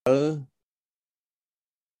Oh,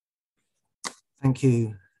 Thank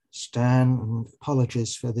you, Stan, and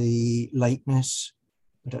apologies for the lateness.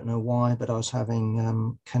 I don't know why, but I was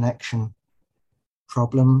having connection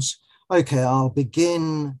problems. Okay, I'll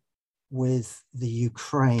begin with the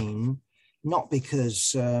Ukraine, not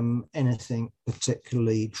because anything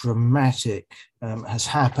particularly dramatic has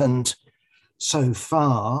happened so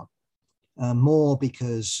far, more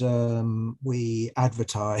because we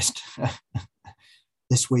advertised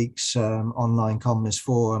this week's online Communist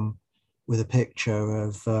Forum with a picture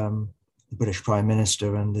of the British Prime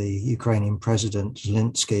Minister and the Ukrainian President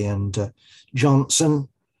Zelensky and Johnson.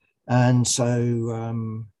 And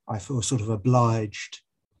so I feel sort of obliged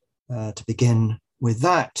to begin with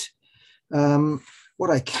that.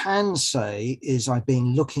 What I can say is I've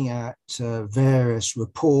been looking at various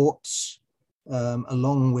reports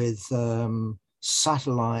along with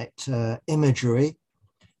satellite imagery,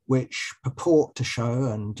 which purport to show,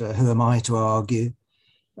 and who am I to argue,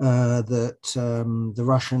 that the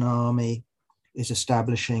Russian army is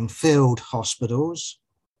establishing field hospitals.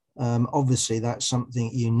 Obviously, that's something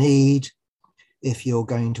you need if you're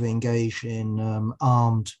going to engage in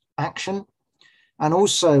armed action. And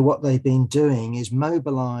also what they've been doing is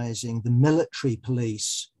mobilizing the military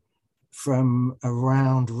police from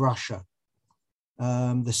around Russia.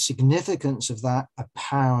 The significance of that,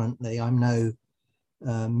 apparently, I'm no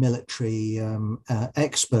military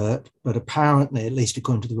expert, but apparently, at least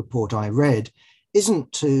according to the report I read,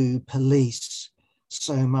 isn't to police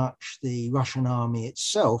so much the Russian army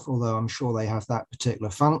itself, although I'm sure they have that particular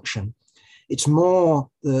function. It's more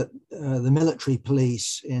that the military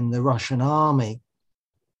police in the Russian army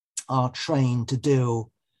are trained to deal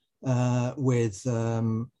with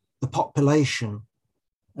the population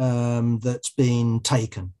that's been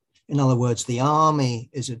taken. In other words, the army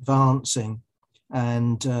is advancing,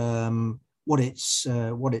 and what its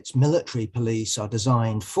military police are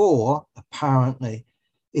designed for, apparently,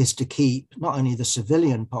 is to keep not only the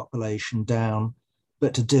civilian population down,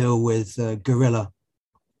 but to deal with guerrilla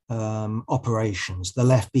operations, the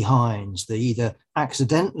left behinds, the either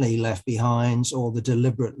accidentally left behinds or the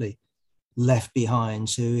deliberately left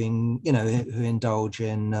behinds who indulge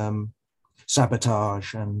in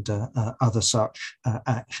sabotage and other such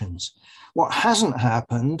actions. What hasn't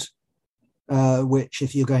happened, which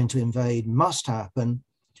if you're going to invade must happen,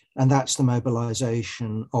 and that's the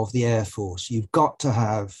mobilization of the Air Force. You've got to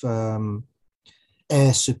have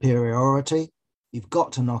air superiority. You've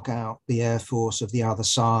got to knock out the Air Force of the other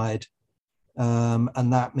side.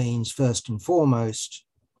 And that means first and foremost,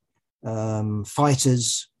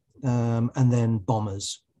 fighters and then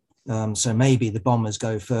bombers. So maybe the bombers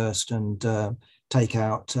go first and take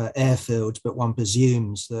out airfields, but one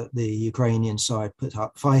presumes that the Ukrainian side put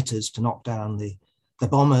up fighters to knock down the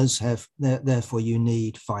bombers. Therefore, you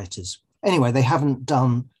need fighters. Anyway, they haven't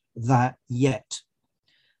done that yet.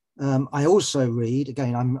 I also read,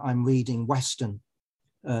 again, I'm reading Western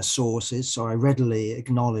sources, so I readily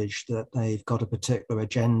acknowledge that they've got a particular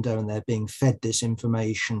agenda and they're being fed this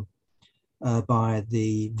information by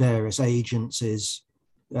the various agencies.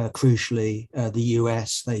 Crucially, the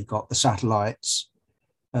US, they've got the satellites.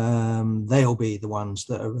 They'll be the ones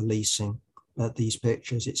that are releasing these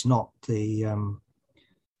pictures. It's not the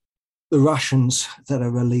Russians that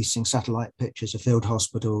are releasing satellite pictures of field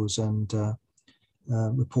hospitals and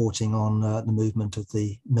reporting on the movement of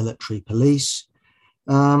the military police.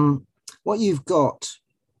 What you've got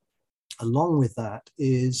along with that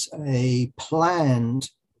is a planned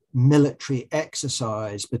military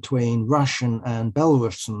exercise between Russian and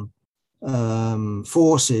Belarusian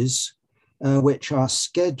forces, which are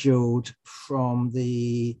scheduled from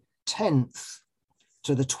the 10th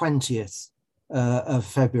to the 20th of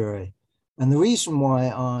February. And the reason why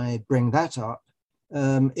I bring that up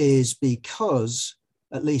is because,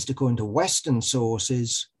 at least according to Western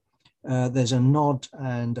sources, there's a nod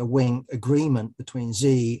and a wink agreement between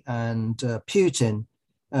Xi and Putin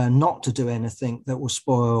not to do anything that will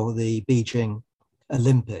spoil the Beijing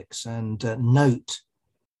Olympics. And note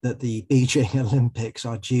that the Beijing Olympics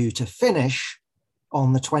are due to finish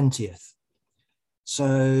on the 20th.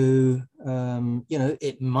 So,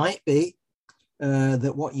 it might be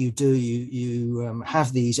that what you do, you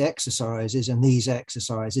have these exercises, and these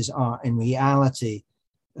exercises are in reality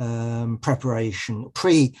preparation,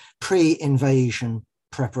 pre-invasion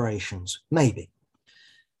preparations, maybe.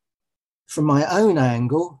 From my own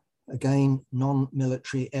angle, again,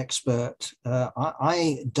 non-military expert,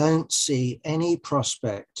 I don't see any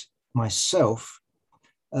prospect myself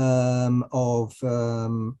of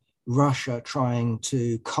Russia trying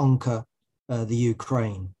to conquer the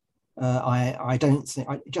Ukraine. I don't think,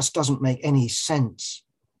 it just doesn't make any sense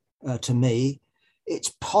to me.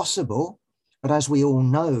 It's possible, but as we all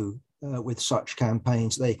know, with such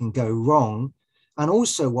campaigns, they can go wrong. And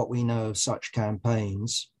also what we know of such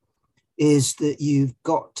campaigns is that you've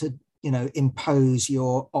got to, impose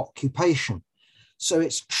your occupation. So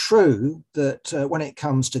it's true that when it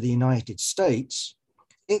comes to the United States,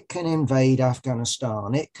 it can invade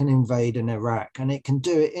Afghanistan, it can invade in Iraq, and it can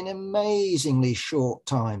do it in amazingly short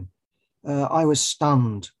time. I was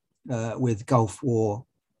stunned with Gulf War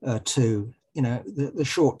II, the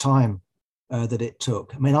short time that it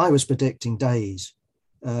took. I mean, I was predicting days,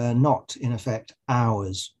 not in effect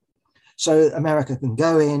hours. So America can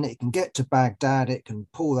go in, it can get to Baghdad, it can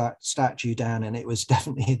pull that statue down, and it was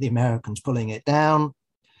definitely the Americans pulling it down.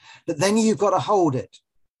 But then you've got to hold it.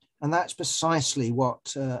 And that's precisely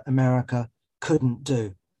what America couldn't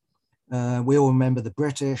do. We all remember the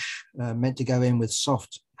British meant to go in with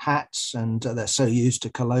soft hats, and they're so used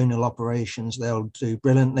to colonial operations, they'll do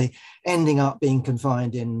brilliantly, ending up being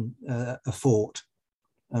confined in a fort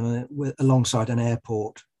alongside an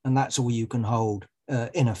airport. And that's all you can hold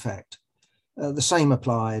in effect. The same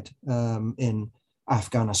applied in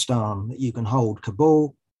Afghanistan, that you can hold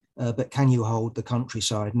Kabul, but can you hold the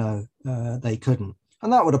countryside? No, they couldn't.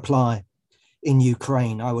 And that would apply in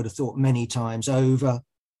Ukraine, I would have thought many times over.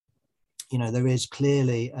 There is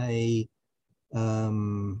clearly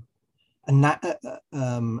in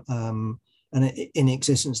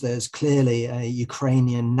existence, there's clearly a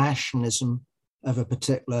Ukrainian nationalism of a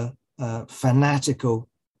particular fanatical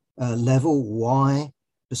level. Why?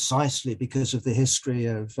 Precisely because of the history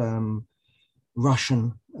of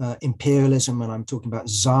Russian imperialism, and I'm talking about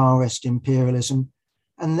Tsarist imperialism.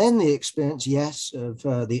 And then the experience, yes, of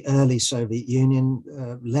the early Soviet Union.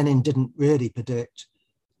 Lenin didn't really predict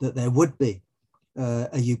that there would be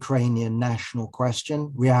a Ukrainian national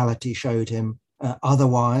question. Reality showed him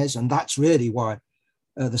otherwise, and that's really why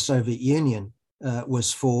the Soviet Union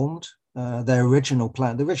was formed. The original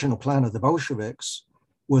plan of the Bolsheviks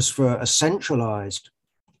was for a centralized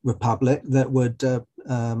republic that would,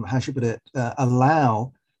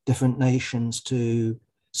 allow different nations to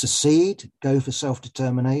secede, go for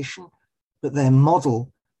self-determination, but their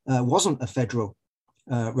model wasn't a federal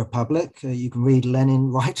republic. You can read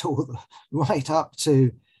Lenin right up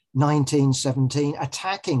to 1917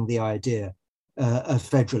 attacking the idea of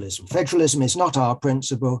federalism. Federalism is not our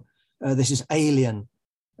principle. This is alien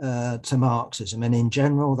to Marxism. And in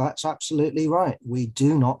general, that's absolutely right. We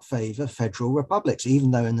do not favor federal republics, even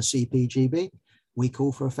though in the CPGB, we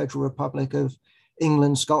call for a federal republic of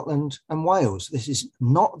England, Scotland, and Wales. This is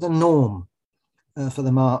not the norm for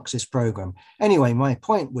the Marxist program. Anyway, my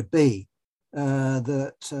point would be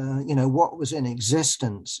that, what was in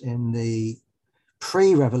existence in the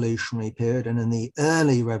pre-revolutionary period and in the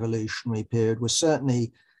early revolutionary period was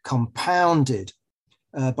certainly compounded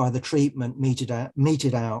by the treatment meted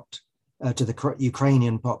out to the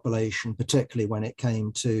Ukrainian population, particularly when it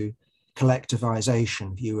came to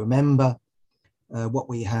collectivization. If you remember, what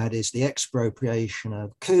we had is the expropriation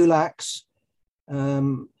of kulaks,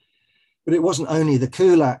 but it wasn't only the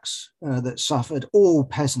kulaks that suffered, all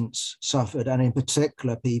peasants suffered, and in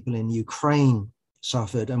particular people in Ukraine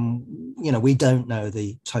suffered. And, we don't know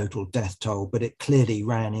the total death toll, but it clearly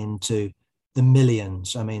ran into the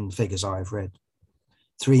millions. I mean, figures I've read,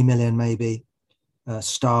 3 million maybe,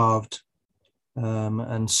 starved.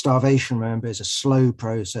 And starvation, remember, is a slow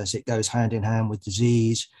process. It goes hand in hand with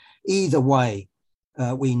disease. Either way,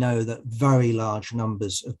 we know that very large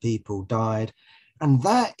numbers of people died. And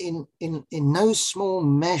that in no small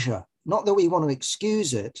measure, not that we want to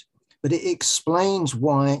excuse it, but it explains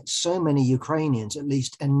why so many Ukrainians, at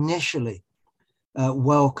least initially,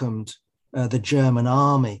 welcomed the German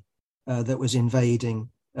army that was invading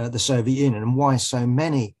the Soviet Union, and why so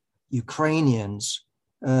many Ukrainians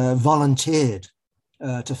volunteered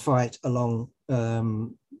to fight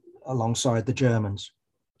alongside the Germans.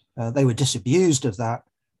 They were disabused of that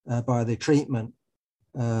by the treatment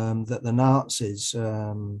that the Nazis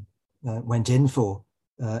went in for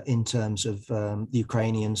in terms of the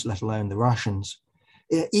Ukrainians, let alone the Russians.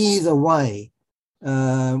 Either way,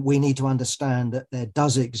 we need to understand that there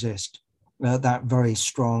does exist that very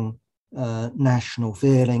strong national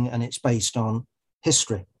feeling, and it's based on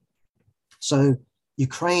history. So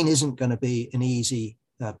Ukraine isn't going to be an easy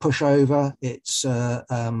pushover. It's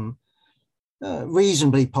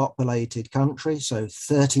reasonably populated country, so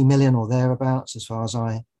 30 million or thereabouts, as far as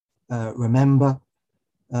I remember.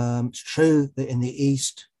 It's true that in the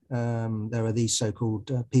East, there are these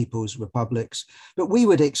so-called people's republics, but we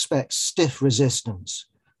would expect stiff resistance,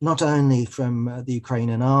 not only from the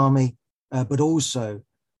Ukrainian army, but also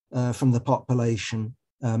from the population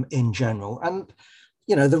in general. And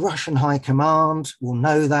the Russian high command will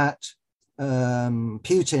know that,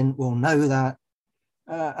 Putin will know that,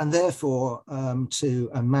 and therefore to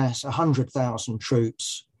amass 100,000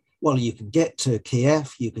 troops, well, you can get to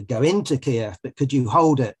Kiev, you could go into Kiev, but could you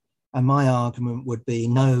hold it? And my argument would be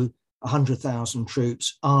no, 100,000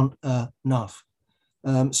 troops aren't enough.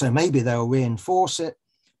 So maybe they'll reinforce it,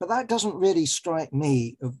 but that doesn't really strike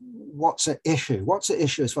me of what's at issue. What's at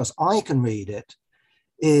issue, as far as I can read it,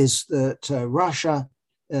 is that Russia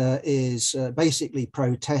is basically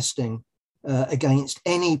protesting against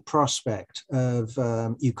any prospect of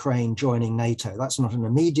Ukraine joining NATO. That's not an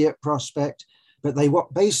immediate prospect, but they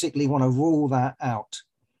basically want to rule that out.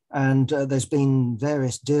 And there's been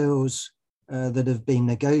various deals that have been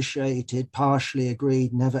negotiated, partially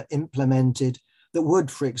agreed, never implemented, that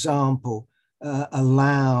would, for example,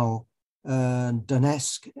 allow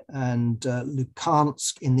Donetsk and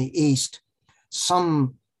Luhansk in the east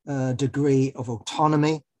some degree of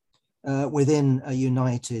autonomy within a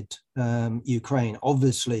united Ukraine.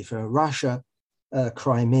 Obviously, for Russia,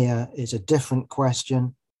 Crimea is a different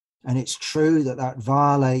question. And it's true that that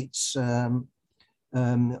violates, I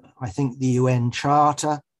think, the UN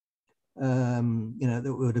Charter,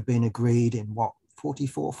 that would have been agreed in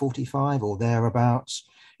 44, 45 or thereabouts.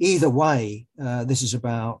 Either way, this is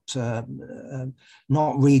about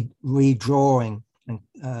not redrawing and,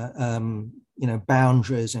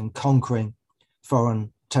 boundaries and conquering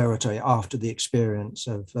foreign territory after the experience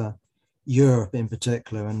of Europe in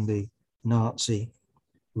particular and the Nazi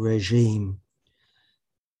regime.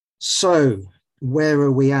 So where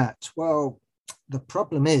are we at? Well, the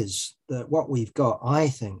problem is that what we've got, I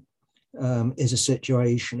think, is a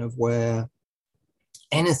situation of where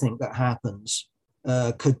anything that happens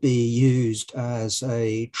could be used as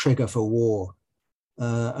a trigger for war.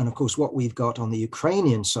 And of course, what we've got on the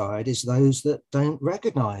Ukrainian side is those that don't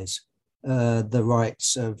recognize the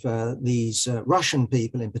rights of these Russian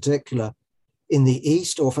people in particular in the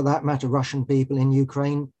East, or for that matter, Russian people in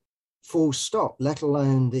Ukraine, full stop, let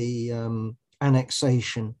alone the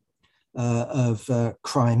annexation of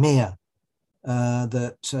Crimea,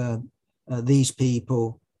 that these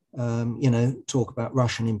people, talk about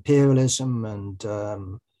Russian imperialism and,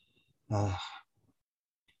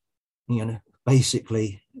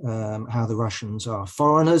 basically how the Russians are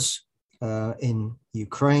foreigners in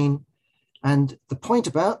Ukraine. And the point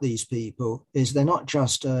about these people is they're not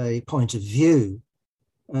just a point of view.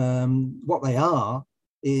 What they are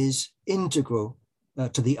is integral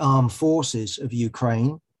to the armed forces of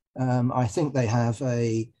Ukraine. I think they have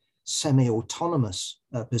a semi-autonomous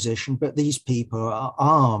position, but these people are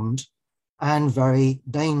armed and very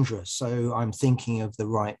dangerous. So I'm thinking of the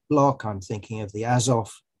Right Bloc, I'm thinking of the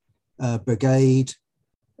Azov Brigade.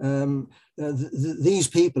 These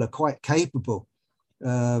people are quite capable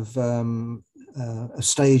of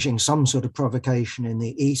staging some sort of provocation in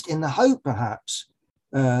the East in the hope, perhaps,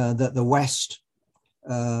 that the West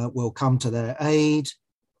will come to their aid,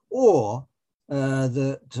 or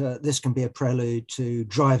that this can be a prelude to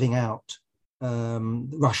driving out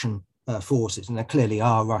Russian forces. And there clearly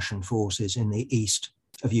are Russian forces in the east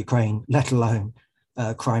of Ukraine, let alone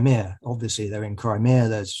Crimea. Obviously, they're in Crimea.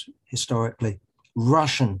 There's historically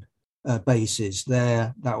Russian bases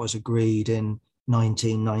there. That was agreed in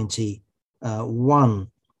 1991.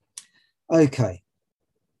 Okay,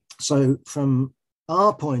 so from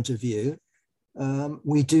our point of view,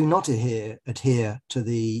 we do not adhere to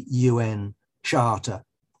the UN Charter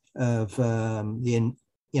of the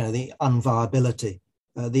unviability,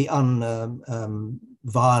 the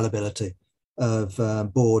unviolability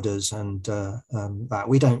of borders, and that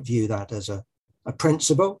we don't view that as a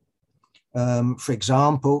principle. For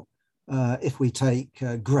example, if we take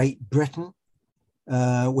Great Britain,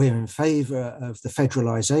 we're in favour of the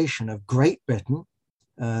federalisation of Great Britain,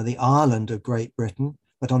 the island of Great Britain.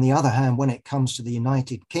 But on the other hand, when it comes to the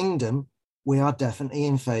United Kingdom, we are definitely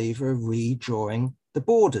in favour of redrawing the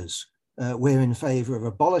borders. We're in favour of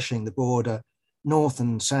abolishing the border north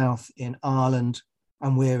and south in Ireland,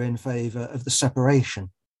 and we're in favour of the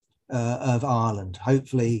separation of Ireland.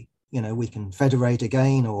 Hopefully, we can federate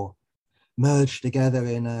again or merge together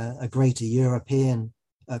in a greater European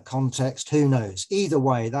context. Who knows? Either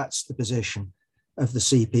way, that's the position of the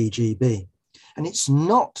CPGB. And it's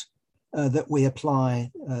not that we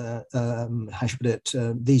apply,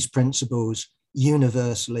 these principles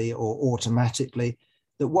universally or automatically.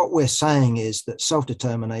 That what we're saying is that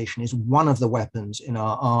self-determination is one of the weapons in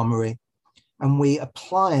our armory, and we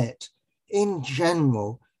apply it in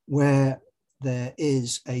general where there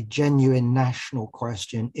is a genuine national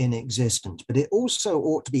question in existence. But it also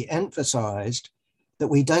ought to be emphasized that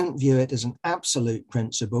we don't view it as an absolute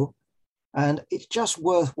principle, And it's just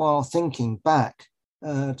worthwhile thinking back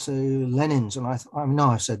to Lenin's, and I know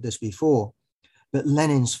I've said this before, but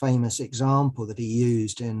Lenin's famous example that he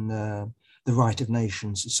used in The Right of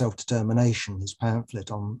Nations, Self-Determination, his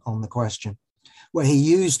pamphlet on the question, where he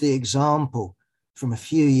used the example from a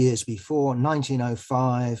few years before,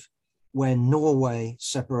 1905, when Norway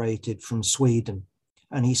separated from Sweden.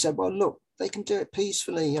 And he said, well, look, they can do it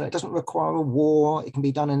peacefully. You know, it doesn't require a war. It can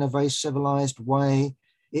be done in a very civilized way.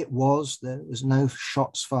 There was no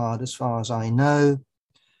shots fired as far as I know.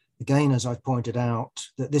 Again, as I've pointed out,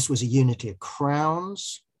 that this was a unity of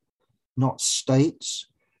crowns, not states.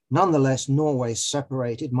 Nonetheless, Norway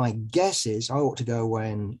separated. My guess is, I ought to go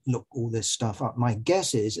away and look all this stuff up. My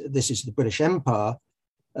guess is this is the British Empire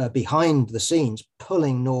behind the scenes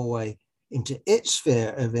pulling Norway into its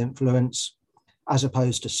sphere of influence, as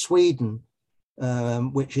opposed to Sweden,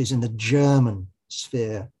 which is in the German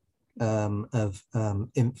sphere of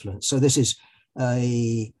influence. So this is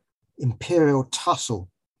a imperial tussle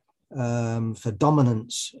for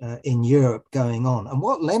dominance in Europe going on. And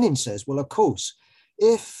what Lenin says, well, of course,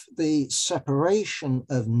 if the separation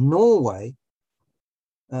of Norway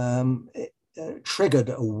triggered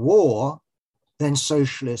a war, then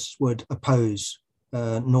socialists would oppose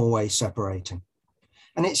Norway separating.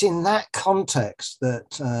 And it's in that context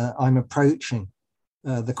that I'm approaching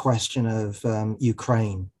the question of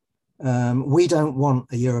Ukraine. We don't want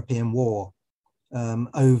a European war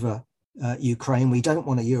over Ukraine. We don't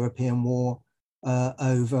want a European war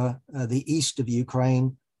over the east of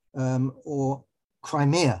Ukraine or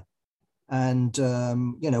Crimea. And,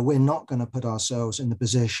 we're not going to put ourselves in the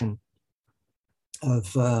position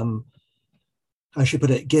of, I should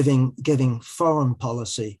put it, giving foreign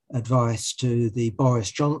policy advice to the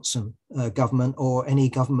Boris Johnson government or any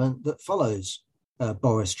government that follows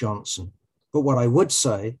Boris Johnson. But what I would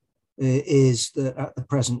say is that at the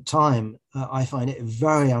present time, I find it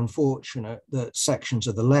very unfortunate that sections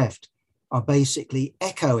of the left are basically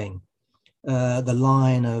echoing the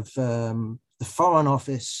line of the Foreign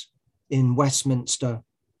Office in Westminster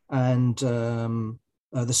and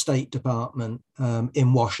the State Department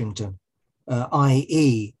in Washington,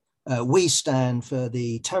 i.e., we stand for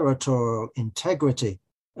the territorial integrity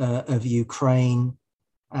of Ukraine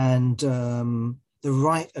and the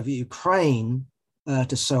right of Ukraine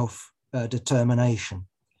to self-determination.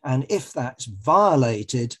 And if that's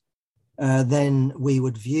violated, then we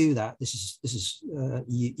would view that, this is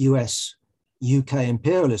US UK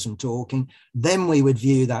imperialism talking, then we would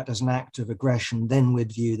view that as an act of aggression, then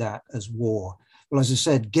we'd view that as war. Well, as I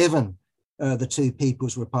said, given the two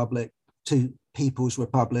people's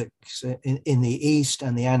republics in the east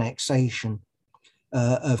and the annexation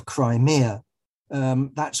of Crimea,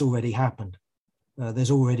 that's already happened.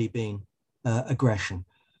 There's already been aggression.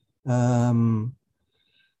 So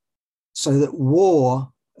that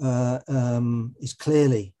war is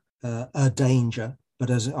clearly a danger. But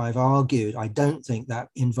as I've argued, I don't think that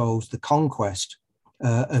involves the conquest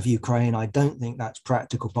of Ukraine. I don't think that's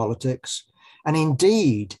practical politics. And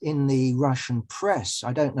indeed, in the Russian press,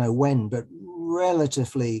 I don't know when, but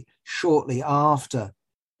relatively shortly after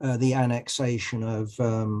the annexation of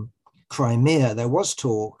Crimea, there was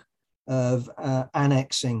talk of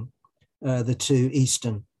annexing the two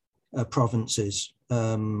eastern provinces,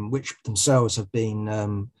 which themselves have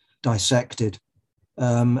been dissected.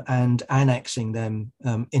 And annexing them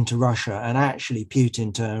into Russia. And actually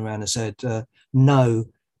Putin turned around and said, no,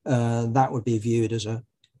 that would be viewed as a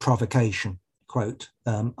provocation, quote,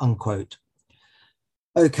 unquote.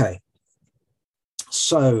 Okay,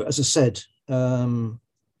 so as I said, the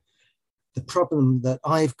problem that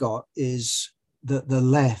I've got is that the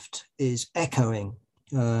left is echoing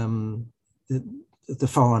the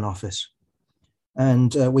Foreign Office.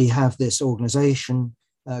 And we have this organization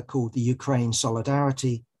called the Ukraine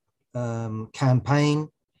Solidarity Campaign.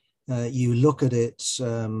 You look at its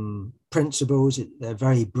principles, they're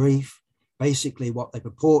very brief. Basically, what they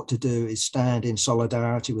purport to do is stand in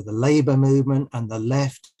solidarity with the labor movement and the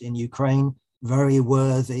left in Ukraine, very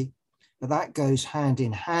worthy. But that goes hand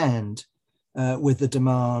in hand with the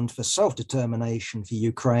demand for self-determination for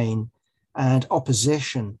Ukraine and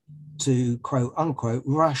opposition to, quote unquote,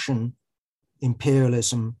 Russian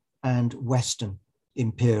imperialism and Western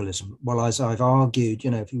imperialism. Well, as I've argued,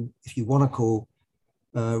 if you want to call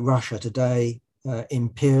Russia today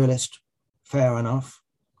imperialist, fair enough.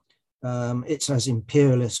 It's as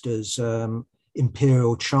imperialist as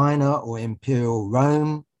Imperial China or Imperial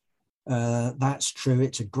Rome. That's true.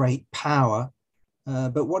 It's a great power.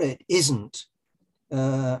 But what it isn't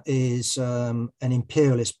is an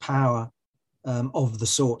imperialist power of the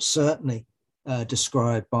sort certainly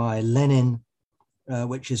described by Lenin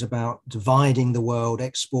which is about dividing the world,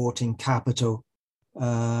 exporting capital,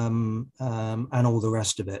 and all the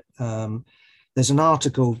rest of it. There's an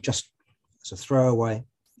article, just as a throwaway,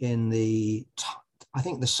 in I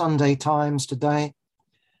think the Sunday Times today,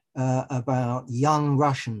 about young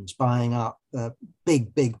Russians buying up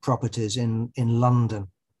big properties in London.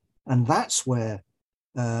 And that's where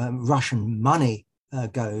Russian money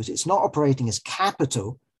goes. It's not operating as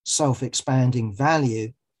capital, self-expanding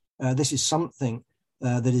value. This is something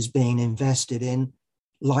that is being invested in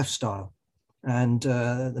lifestyle. And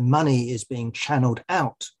the money is being channeled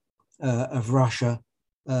out of Russia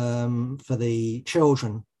for the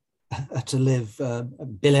children to live a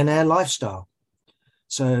billionaire lifestyle.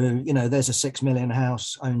 So, there's a 6 million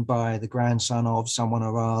house owned by the grandson of someone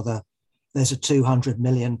or other. There's a 200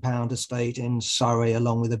 million pound estate in Surrey,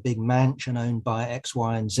 along with a big mansion owned by X,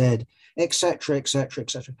 Y, and Z, etc., etc.,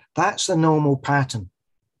 etc. That's the normal pattern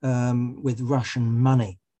with Russian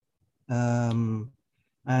money. And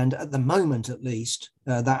at the moment, at least,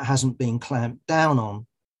 that hasn't been clamped down on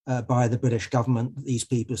by the British government. These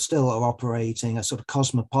people still are operating a sort of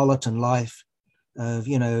cosmopolitan life of,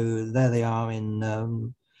 there they are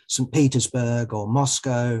in St. Petersburg or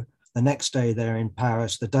Moscow. The next day they're in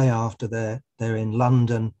Paris. The day after they're in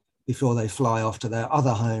London before they fly off to their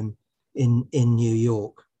other home in New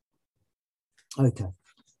York. Okay,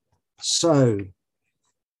 so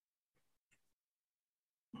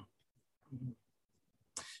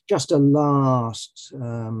just a last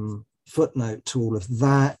footnote to all of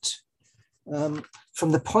that.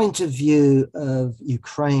 From the point of view of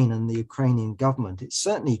Ukraine and the Ukrainian government, it's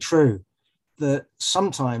certainly true that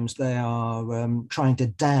sometimes they are trying to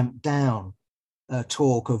damp down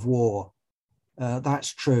talk of war.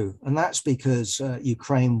 That's true. And that's because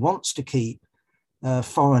Ukraine wants to keep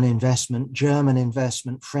foreign investment, German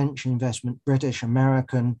investment, French investment, British,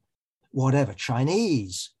 American, whatever,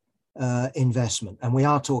 Chinese investment. And we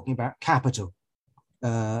are talking about capital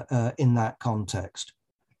in that context.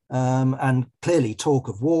 And clearly talk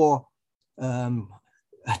of war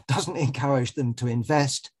doesn't encourage them to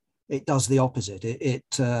invest. It does the opposite. It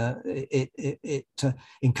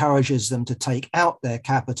encourages them to take out their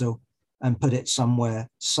capital and put it somewhere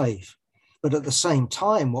safe. But at the same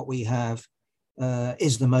time, what we have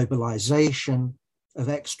is the mobilization of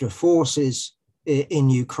extra forces in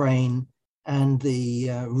Ukraine and the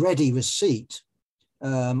ready receipt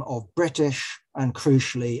of British and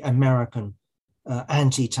crucially American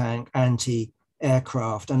anti-tank,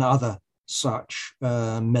 anti-aircraft and other such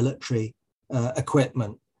military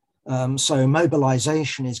equipment. So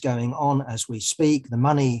mobilization is going on as we speak. The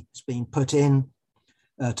money is being put in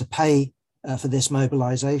to pay for this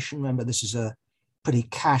mobilization. Remember, this is a pretty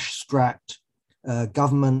cash-strapped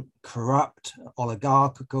government, corrupt,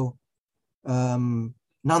 oligarchical.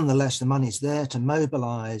 Nonetheless, the money's there to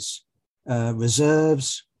mobilize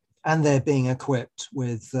reserves, and they're being equipped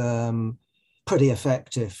with pretty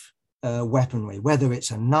effective weaponry. Whether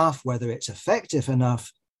it's enough, whether it's effective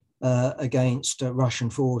enough against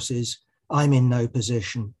Russian forces, I'm in no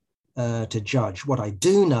position to judge. What I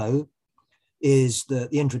do know is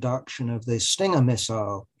that the introduction of the Stinger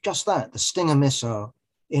missile, just that, the Stinger missile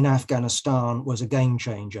in Afghanistan was a game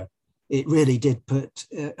changer. It really did put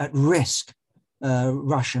at risk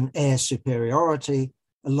Russian air superiority,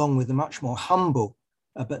 along with the much more humble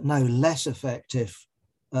but no less effective,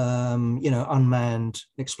 unmanned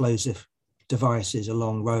explosive devices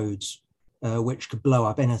along roads, which could blow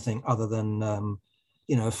up anything other than,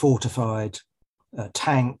 a fortified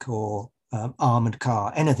tank or armored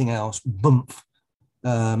car. Anything else, boom.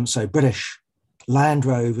 So British Land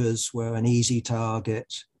Rovers were an easy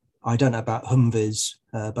target. I don't know about Humvees,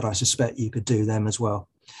 but I suspect you could do them as well.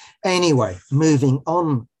 Anyway, moving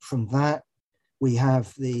on from that, we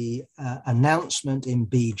have the announcement in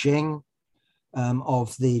Beijing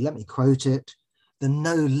of the, let me quote it, the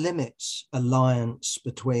No Limits alliance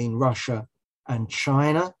between Russia and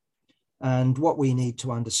China. And what we need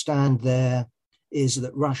to understand there is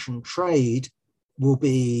that Russian trade will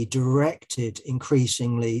be directed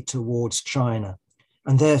increasingly towards China.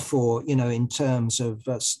 And therefore, in terms of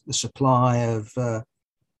the supply of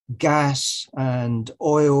gas and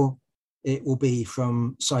oil, it will be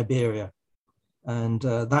from Siberia. And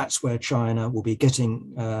that's where China will be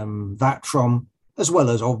getting that from, as well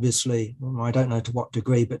as obviously, I don't know to what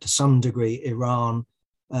degree, but to some degree, Iran,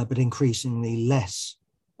 but increasingly less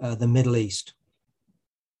the Middle East.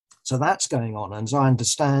 So that's going on. And as I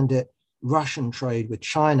understand it, Russian trade with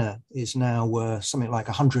China is now worth something like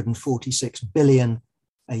 146 billion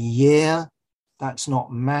a year. That's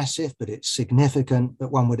not massive, but it's significant,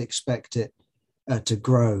 but one would expect it to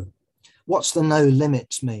grow. What's the no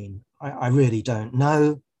limits mean? I really don't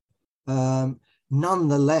know.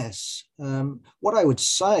 Nonetheless, what I would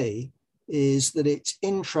say is that it's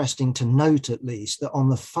interesting to note, at least, that on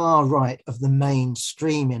the far right of the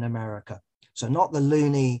mainstream in America, so not the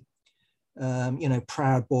loony,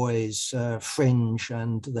 Proud Boys, fringe,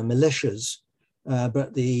 and the militias,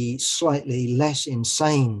 but the slightly less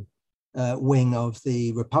insane wing of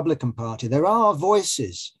the Republican Party, there are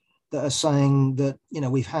voices that are saying that,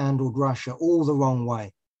 we've handled Russia all the wrong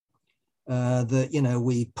way, that,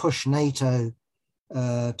 we push NATO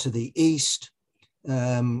to the east,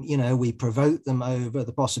 we provoke them over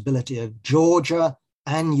the possibility of Georgia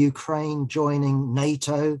and Ukraine joining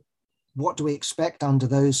NATO. What do we expect under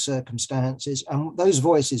those circumstances? And those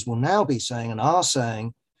voices will now be saying, and are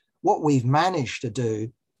saying, what we've managed to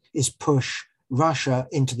do is push Russia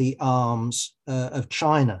into the arms of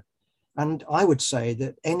China. And I would say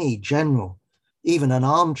that any general, even an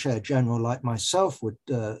armchair general like myself, would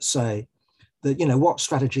say that, what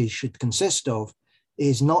strategy should consist of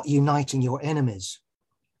is not uniting your enemies,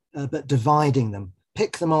 but dividing them,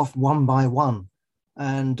 pick them off one by one.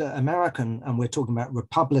 And American, and we're talking about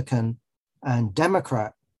Republican and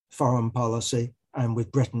Democrat foreign policy, and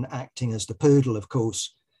with Britain acting as the poodle, of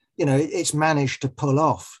course, it's managed to pull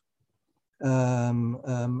off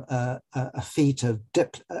a feat of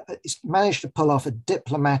it's managed to pull off a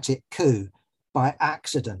diplomatic coup by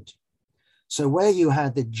accident. So where you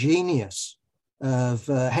had the genius of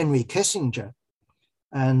Henry Kissinger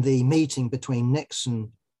and the meeting between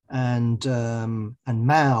Nixon and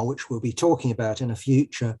Mao, which we'll be talking about in a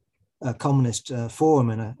future communist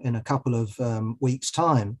forum in a couple of weeks'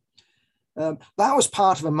 time, that was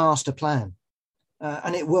part of a master plan,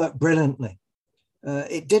 and it worked brilliantly.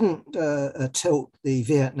 It didn't tilt the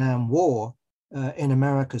Vietnam War in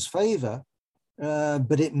America's favor,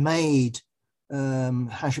 but it made,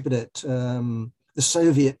 how should I put it, the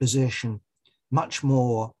Soviet position much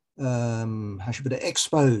more, how should I put it,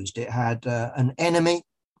 exposed. It had an enemy,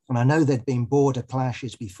 and I know there'd been border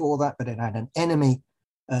clashes before that, but it had an enemy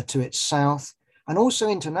to its south, and also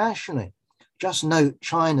internationally. Just note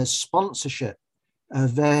China's sponsorship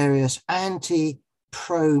of various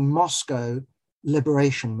anti-pro-Moscow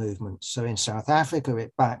liberation movements. So in South Africa,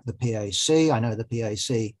 it backed the PAC. I know the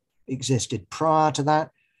PAC existed prior to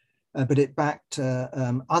that, but it backed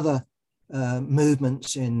other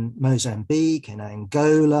movements in Mozambique, in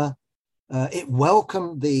Angola. It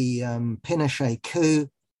welcomed the Pinochet coup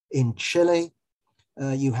in Chile.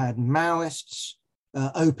 You had Maoists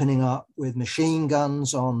opening up with machine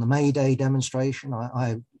guns on the May Day demonstration.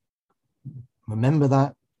 I remember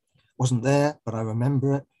that. Wasn't there, but I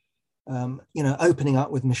remember it. Opening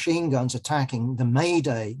up with machine guns, attacking the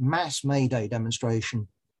mass May Day demonstration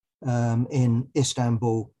in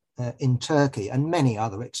Istanbul, in Turkey, and many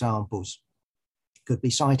other examples could be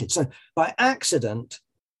cited. So by accident,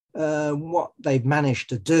 what they've managed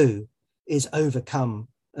to do is overcome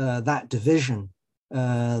that division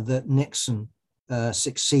that Nixon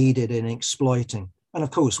succeeded in exploiting. And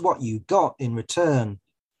of course, what you got in return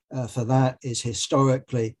for that is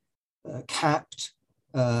historically capped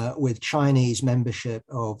with Chinese membership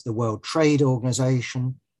of the World Trade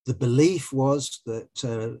Organization. The belief was that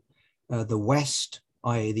the West,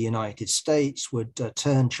 i.e. the United States, would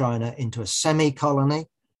turn China into a semi-colony.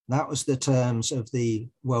 That was the terms of the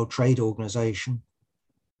World Trade Organization.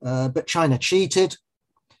 But China cheated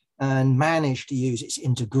and managed to use its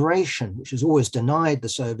integration, which has always denied the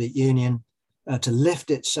Soviet Union, to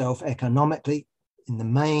lift itself economically, in the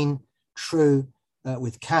main, true,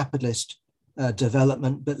 with capitalist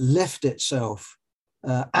development, but lift itself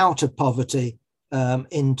out of poverty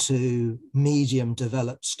into medium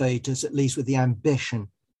developed status, at least with the ambition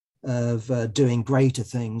of doing greater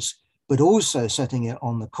things, but also setting it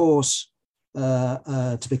on the course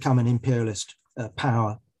to become an imperialist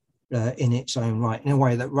power in its own right, in a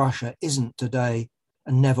way that Russia isn't today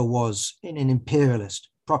and never was in an imperialist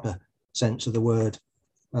proper sense of the word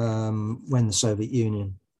when the Soviet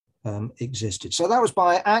Union existed. So that was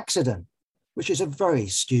by accident, which is a very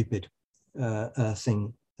stupid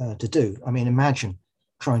thing to do. I mean, imagine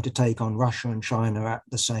trying to take on Russia and China at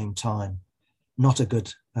the same time. Not a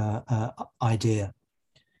good idea.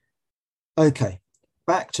 Okay,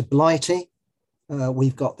 back to Blighty.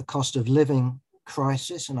 We've got the cost of living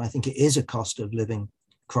crisis, and I think it is a cost of living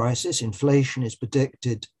crisis. Inflation is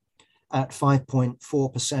predicted at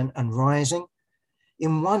 5.4% and rising.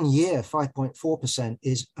 In 1 year, 5.4%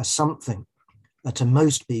 is a something to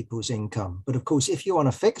most people's income. But of course, if you're on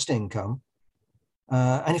a fixed income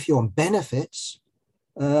and if you're on benefits,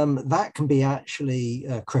 that can be actually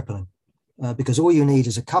crippling because all you need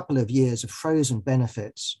is a couple of years of frozen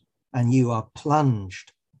benefits and you are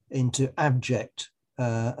plunged into abject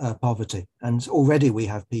poverty. And already we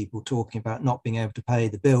have people talking about not being able to pay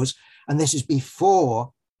the bills. And this is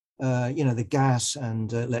before, the gas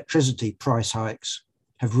and electricity price hikes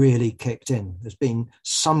have really kicked in. There's been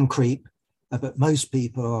some creep, but most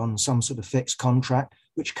people are on some sort of fixed contract,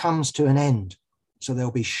 which comes to an end. So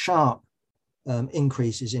there'll be sharp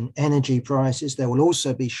increases in energy prices. There will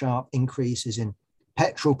also be sharp increases in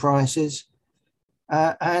petrol prices.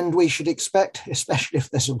 And we should expect, especially if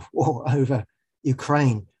there's a war over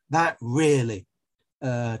Ukraine, that really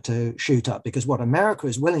to shoot up, because what America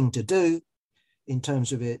is willing to do in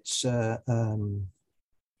terms of its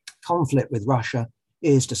conflict with Russia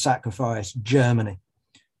is to sacrifice Germany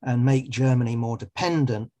and make Germany more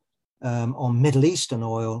dependent on Middle Eastern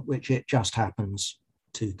oil, which it just happens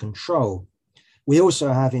to control. We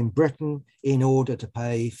also have in Britain, in order to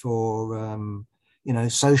pay for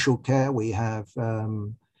social care, we have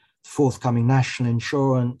forthcoming national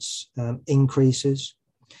insurance increases.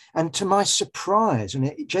 And to my surprise, and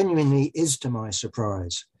it genuinely is to my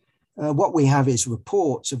surprise, what we have is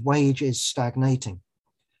reports of wages stagnating.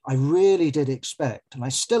 I really did expect, and I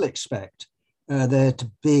still expect, there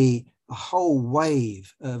to be a whole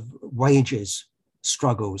wave of wages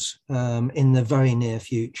struggles in the very near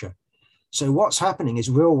future. So what's happening is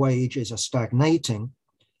real wages are stagnating,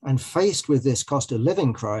 and faced with this cost of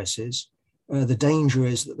living crisis, the danger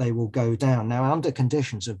is that they will go down. Now, under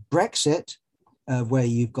conditions of Brexit, where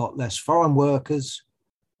you've got less foreign workers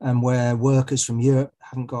and where workers from Europe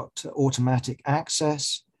haven't got automatic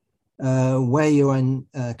access, where you're in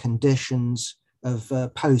conditions of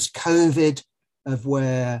post-COVID, of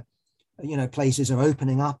where places are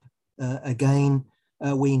opening up again,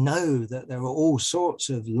 we know that there are all sorts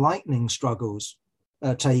of lightning struggles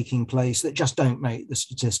taking place that just don't make the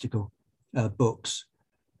statistical books.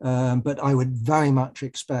 But I would very much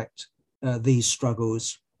expect these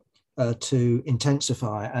struggles to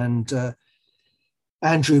intensify. And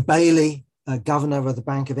Andrew Bailey, governor of the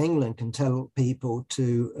Bank of England, can tell people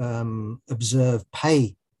to observe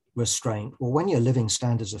pay restraint. Well, when your living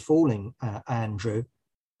standards are falling, Andrew,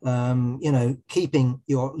 keeping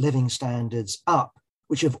your living standards up,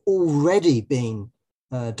 which have already been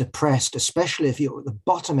depressed, especially if you're at the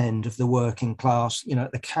bottom end of the working class,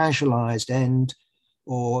 at the casualized end,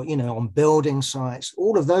 or, on building sites,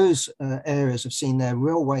 all of those areas have seen their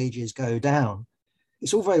real wages go down.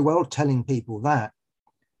 It's all very well telling people that,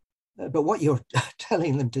 but what you're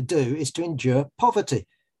telling them to do is to endure poverty.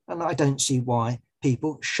 And I don't see why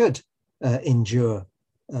people should endure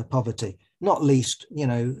poverty, not least,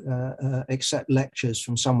 accept lectures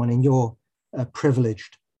from someone in your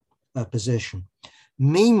privileged position.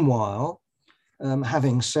 Meanwhile,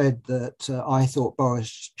 having said that I thought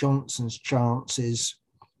Boris Johnson's chances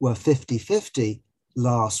were 50-50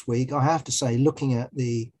 last week, I have to say, looking at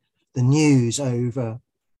the news over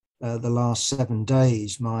the last 7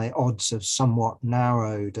 days, my odds have somewhat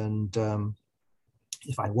narrowed. And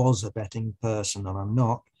if I was a betting person, and I'm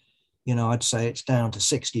not, I'd say it's down to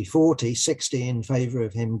 60-40, 60 in favor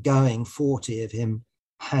of him going, 40 of him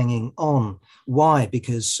hanging on. Why?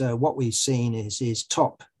 Because what we've seen is his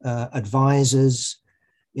top advisors,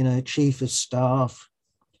 chief of staff,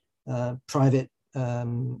 private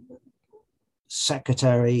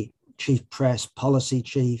secretary, chief press, policy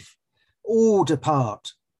chief, all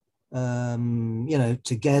depart,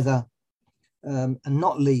 together, and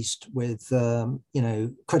not least with,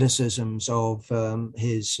 criticisms of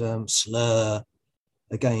his slur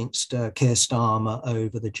against Keir Starmer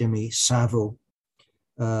over the Jimmy Savile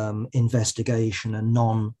investigation and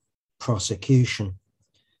non-prosecution.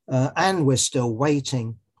 And we're still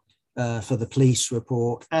waiting for the police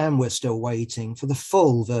report, and we're still waiting for the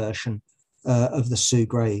full version of the Sue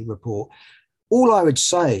Gray report. All I would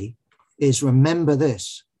say is remember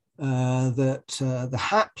this, that the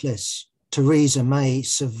hapless Theresa May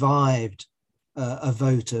survived a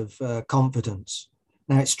vote of confidence.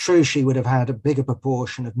 Now, it's true she would have had a bigger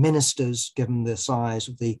proportion of ministers, given the size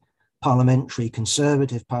of the Parliamentary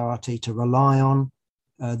Conservative Party, to rely on.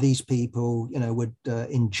 These people, would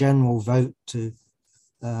in general vote to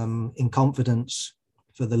in confidence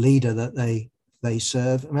for the leader that they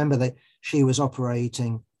serve. Remember, she was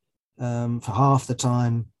operating for half the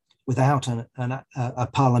time without a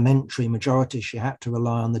parliamentary majority. She had to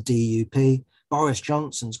rely on the DUP. Boris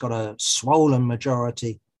Johnson's got a swollen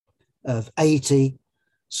majority of 80.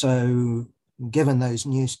 So given those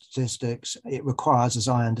new statistics, it requires, as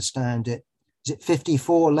I understand it, is it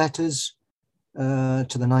 54 letters to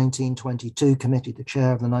the 1922 committee, the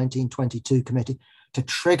chair of the 1922 committee, to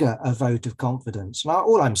trigger a vote of confidence. Now,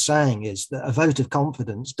 all I'm saying is that a vote of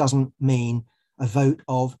confidence doesn't mean a vote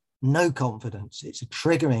of no confidence. It's a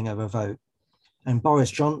triggering of a vote. And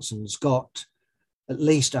Boris Johnson's got at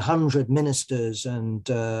least 100 ministers and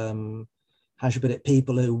how should I put it,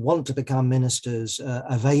 people who want to become ministers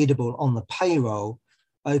available on the payroll.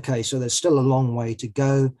 Okay, so there's still a long way to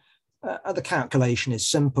go. The calculation is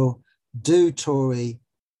simple. Do Tory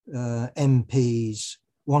MPs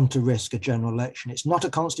want to risk a general election? It's not a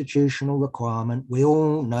constitutional requirement. We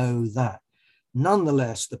all know that.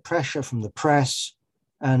 Nonetheless, the pressure from the press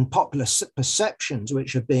and popular perceptions,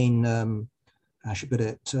 which have been, how should I put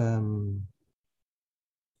it,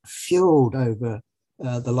 fueled over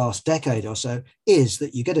the last decade or so, is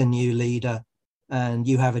that you get a new leader and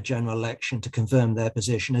you have a general election to confirm their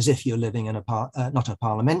position, as if you're living in not a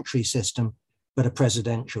parliamentary system, but a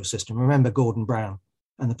presidential system. Remember Gordon Brown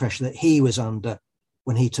and the pressure that he was under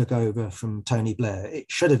when he took over from Tony Blair. It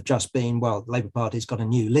should have just been, well, the Labour Party's got a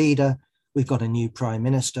new leader, we've got a new prime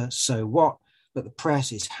minister, so what? But the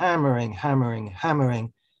press is hammering.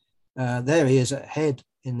 There he is ahead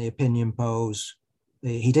in the opinion polls.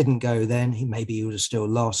 He didn't go then. Maybe he would have still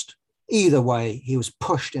lost. Either way, he was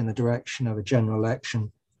pushed in the direction of a general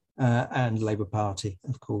election, and Labour Party,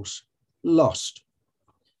 of course, lost.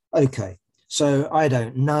 Okay, so I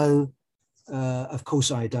don't know. Of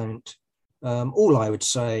course, I don't. All I would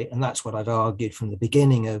say, and that's what I've argued from the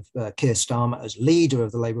beginning of Keir Starmer as leader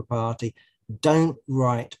of the Labour Party, don't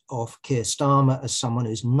write off Keir Starmer as someone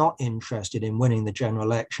who's not interested in winning the general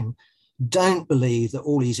election. Don't believe that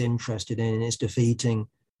all he's interested in is defeating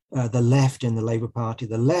the left in the Labour Party.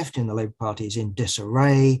 The left in the Labour Party is in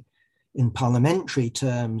disarray. In parliamentary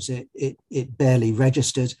terms, it barely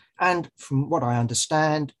registers. And from what I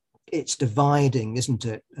understand, it's dividing, isn't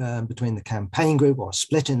it, between the campaign group, or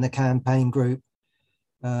split in the campaign group,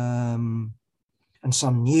 and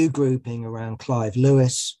some new grouping around Clive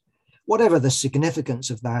Lewis. Whatever the significance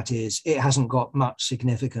of that is, it hasn't got much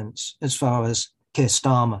significance as far as Keir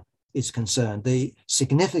Starmer is concerned. The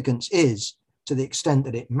significance is, to the extent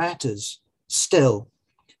that it matters still,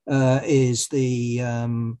 is the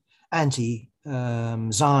anti-Zionism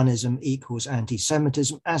equals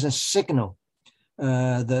anti-Semitism as a signal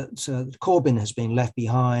that Corbyn has been left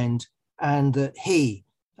behind, and that he,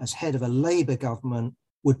 as head of a Labour government,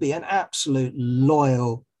 would be an absolute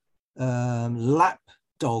loyal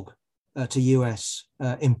lapdog to US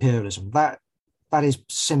imperialism. That is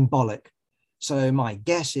symbolic. So my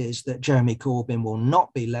guess is that Jeremy Corbyn will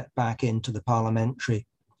not be let back into the parliamentary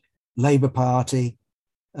Labour Party.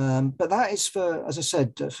 But that is for, as I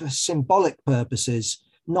said, for symbolic purposes,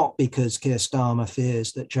 not because Keir Starmer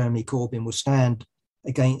fears that Jeremy Corbyn will stand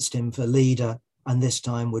against him for leader and this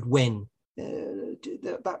time would win.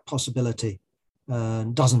 That possibility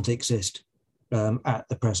doesn't exist at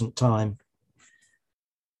the present time.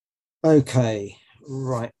 Okay,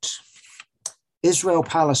 right.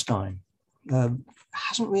 Israel-Palestine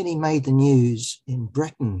hasn't really made the news in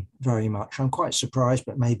Britain very much. I'm quite surprised,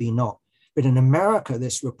 but maybe not. But in America,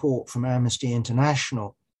 this report from Amnesty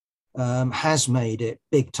International has made it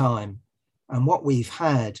big time. And what we've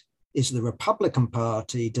had is the Republican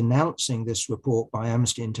Party denouncing this report by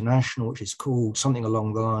Amnesty International, which is called something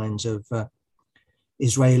along the lines of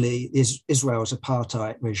Israel's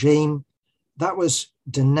apartheid regime. That was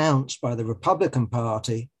denounced by the Republican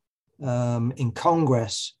Party in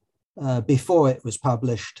Congress before it was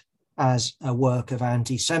published as a work of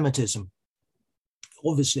anti-Semitism.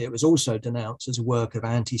 Obviously, it was also denounced as a work of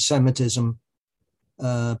anti-Semitism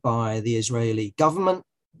by the Israeli government.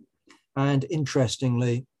 And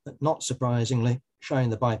interestingly, but not surprisingly, showing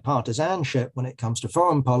the bipartisanship when it comes to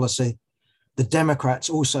foreign policy, the Democrats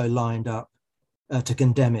also lined up to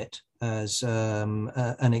condemn it as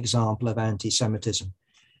an example of anti-Semitism.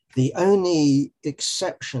 The only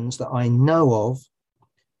exceptions that I know of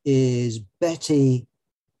is Betty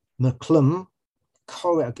McClellan,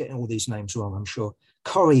 I'm getting all these names wrong, I'm sure,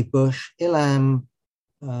 Cori Bush, Ilham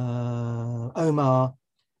Omar,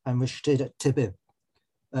 and Rashida Tlaib.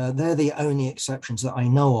 They're the only exceptions that I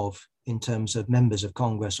know of in terms of members of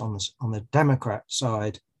Congress on the Democrat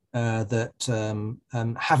side that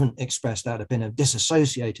haven't expressed that opinion,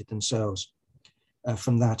 disassociated themselves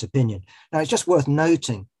from that opinion. Now, it's just worth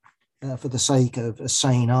noting, for the sake of a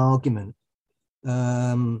sane argument,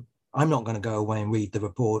 I'm not going to go away and read the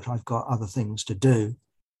report. I've got other things to do.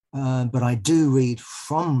 But I do read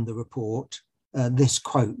from the report this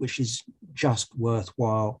quote, which is just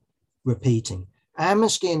worthwhile repeating.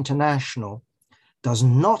 Amnesty International does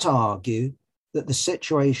not argue that the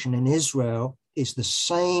situation in Israel is the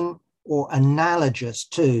same or analogous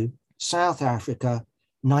to South Africa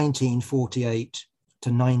 1948 to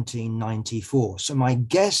 1994. So my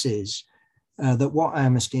guess is that what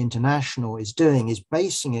Amnesty International is doing is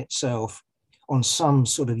basing itself on some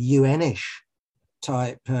sort of UN-ish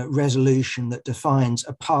type resolution that defines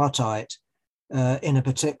apartheid in a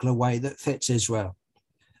particular way that fits Israel,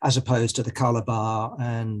 as opposed to the color bar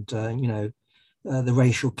and, the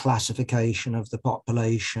racial classification of the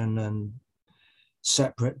population and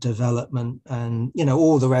separate development and,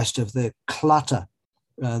 all the rest of the clutter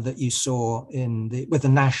that you saw with the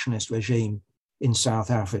nationalist regime in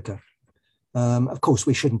South Africa. Of course,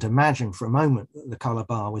 we shouldn't imagine for a moment that the color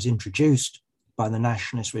bar was introduced by the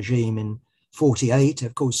nationalist regime in 1948.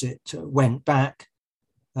 Of course, it went back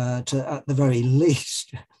to, at the very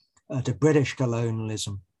least, to British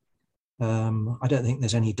colonialism. I don't think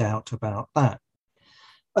there's any doubt about that.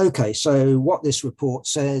 Okay, so what this report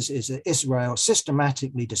says is that Israel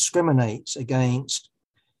systematically discriminates against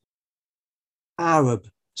Arab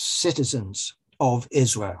citizens of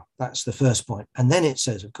Israel. That's the first point. And then it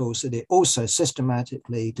says, of course, that it also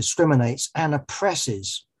systematically discriminates and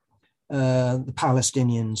oppresses the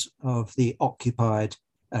Palestinians of the occupied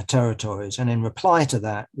territories. And in reply to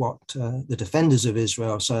that, what the defenders of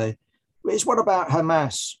Israel say is, what about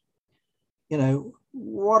Hamas?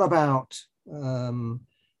 What about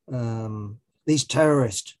these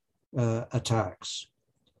terrorist attacks?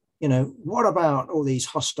 What about all these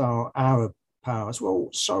hostile Arab powers? Well,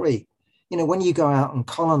 sorry, when you go out and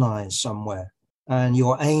colonize somewhere and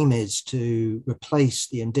your aim is to replace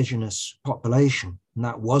the indigenous population, and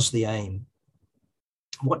that was the aim,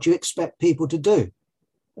 what do you expect people to do?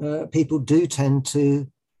 People do tend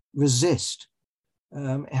to resist.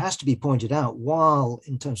 It has to be pointed out, while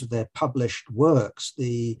in terms of their published works,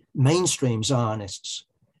 the mainstream Zionists,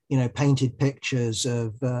 painted pictures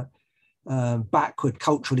of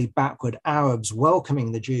culturally backward Arabs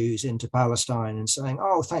welcoming the Jews into Palestine and saying,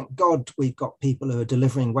 oh, thank God we've got people who are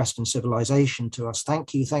delivering Western civilization to us.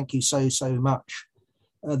 Thank you so much.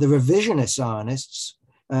 The revisionist Zionists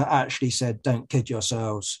actually said, don't kid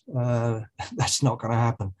yourselves. That's not going to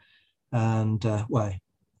happen. And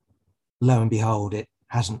lo and behold, it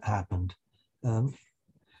hasn't happened.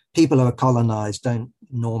 People who are colonized don't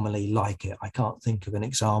normally like it. I can't think of an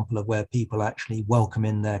example of where people actually welcome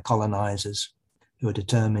in their colonizers who are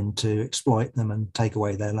determined to exploit them and take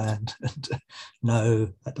away their land.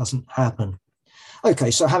 No, that doesn't happen.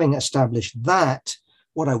 Okay, so having established that,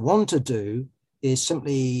 what I want to do is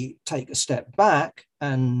simply take a step back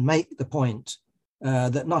and make the point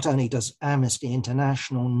that not only does Amnesty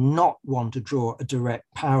International not want to draw a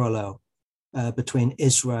direct parallel between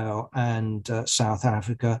Israel and South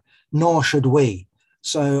Africa, nor should we.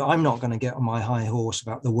 So I'm not going to get on my high horse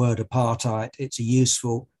about the word apartheid. It's a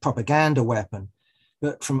useful propaganda weapon.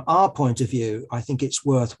 But from our point of view, I think it's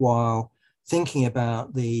worthwhile thinking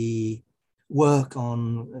about the work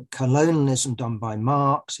on colonialism done by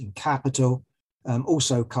Marx in Capital,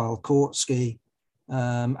 also Karl Kautsky,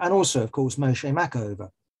 and also, of course, Moshe Machover.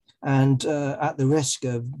 And at the risk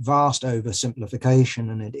of vast oversimplification,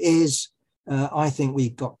 and it is, I think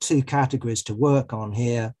we've got two categories to work on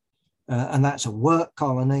here, and that's a work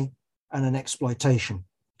colony and an exploitation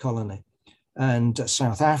colony. And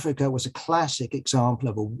South Africa was a classic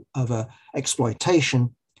example of a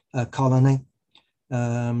exploitation colony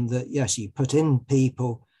that, yes, you put in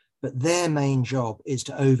people, but their main job is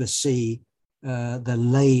to oversee the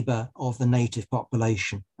labor of the native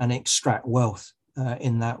population and extract wealth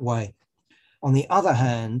in that way. On the other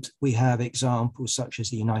hand, we have examples such as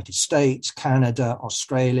the United States, Canada,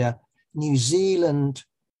 Australia, New Zealand,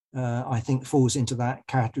 I think falls into that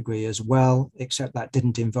category as well, except that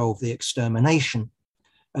didn't involve the extermination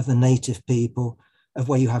of the native people, of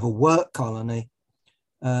where you have a work colony.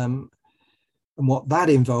 And what that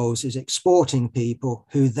involves is exporting people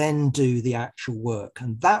who then do the actual work.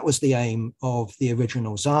 And that was the aim of the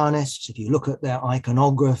original Zionists. If you look at their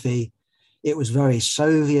iconography, it was very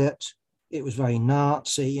Soviet. It was very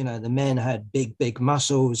Nazi. The men had big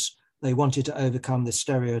muscles. They wanted to overcome the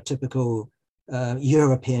stereotypical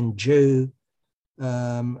European Jew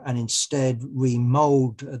and instead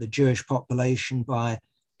remold the Jewish population by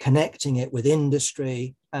connecting it with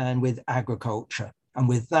industry and with agriculture. And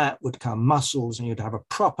with that would come muscles, and you'd have a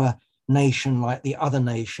proper nation like the other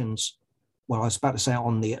nations. Well, I was about to say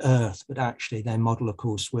on the earth, but actually their model, of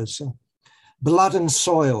course, was blood and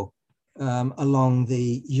soil along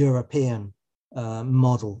the European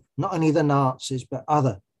model, not only the Nazis, but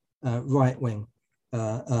other right-wing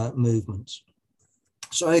movements.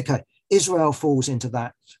 So, okay, Israel falls into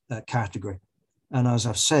that category. And as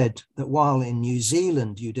I've said, that while in New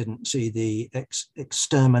Zealand, you didn't see the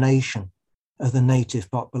extermination of the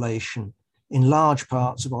native population, in large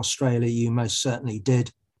parts of Australia, you most certainly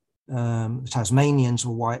did. The Tasmanians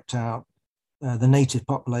were wiped out. the native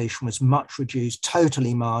population was much reduced,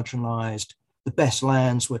 totally marginalized. The best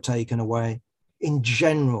lands were taken away. In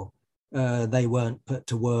general, they weren't put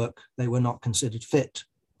to work. They were not considered fit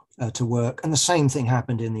to work. And the same thing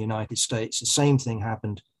happened in the United States. The same thing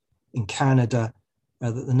happened in Canada,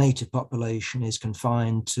 that the native population is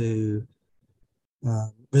confined to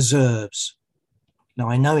reserves. Now,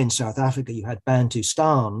 I know in South Africa you had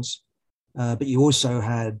Bantustans, but you also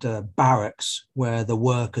had barracks where the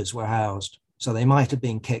workers were housed. So they might have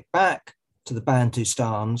been kicked back to the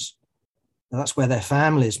Bantustans. That's where their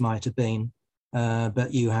families might have been.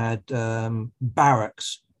 But you had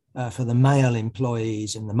barracks for the male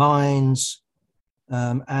employees in the mines.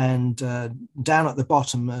 And down at the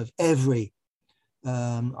bottom of every,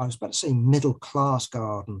 I was about to say middle class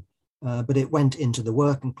garden, but it went into the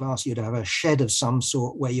working class. You'd have a shed of some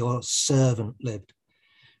sort where your servant lived.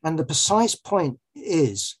 And the precise point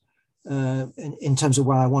is, in terms of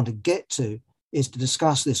where I want to get to, is to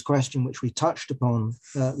discuss this question, which we touched upon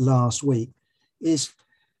last week, is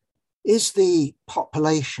the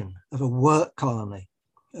population of a work colony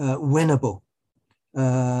winnable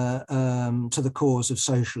to the cause of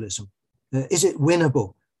socialism? Is it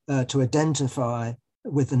winnable to identify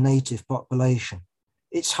with the native population?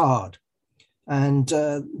 It's hard. And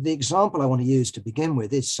the example I want to use to begin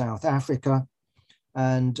with is South Africa.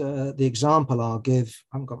 And the example I'll give,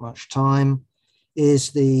 I haven't got much time, is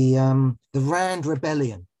the Rand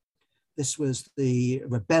Rebellion. This was the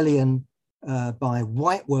rebellion by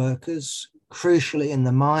white workers, crucially in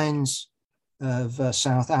the mines of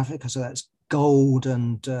South Africa. So that's gold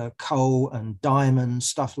and coal and diamonds,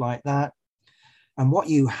 stuff like that. And what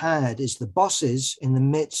you had is the bosses, in the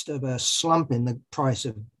midst of a slump in the price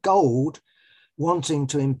of gold, wanting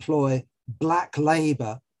to employ black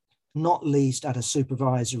labor, not least at a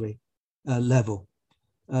supervisory level.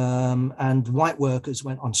 And white workers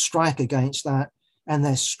went on strike against that. And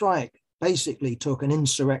their strike basically took an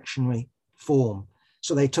insurrectionary form.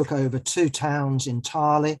 So they took over 2 towns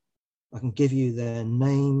entirely. I can give you their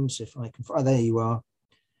names if I can. Oh, there you are.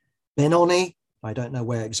 Benoni, I don't know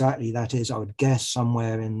where exactly that is. I would guess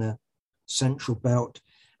somewhere in the central belt.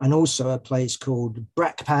 And also a place called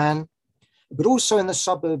Brakpan. But also in the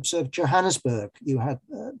suburbs of Johannesburg, you had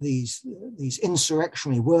these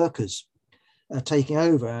insurrectionary workers taking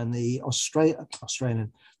over, and the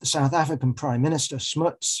South African Prime Minister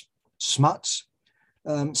Smuts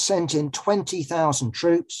sent in 20,000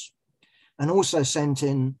 troops, and also sent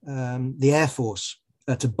in the Air Force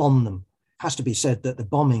to bomb them. It has to be said that the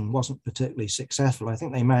bombing wasn't particularly successful. I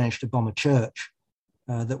think they managed to bomb a church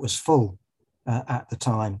that was full at the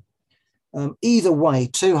time. Either way,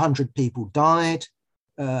 200 people died.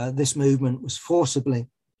 This movement was forcibly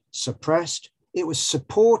suppressed. It was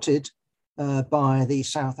supported by the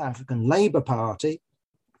South African Labour Party,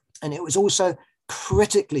 and it was also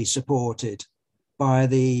critically supported by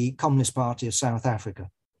the Communist Party of South Africa.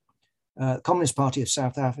 Communist Party of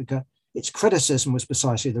South Africa, its criticism was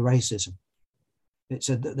precisely the racism. It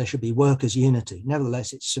said that there should be workers' unity.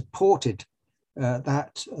 Nevertheless, it supported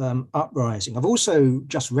that uprising. I've also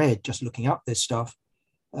just read, just looking up this stuff,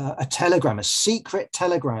 a telegram, a secret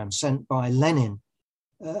telegram sent by Lenin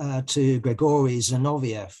to Grigory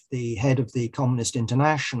Zinoviev, the head of the Communist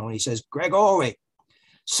International. He says, Grigory,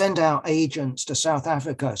 send out agents to South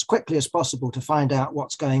Africa as quickly as possible to find out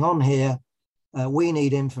what's going on here. We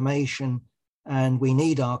need information, and we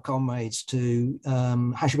need our comrades to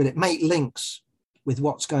make links with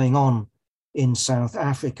what's going on in South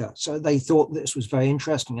Africa. So they thought this was very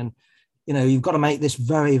interesting. And, you know, you've got to make this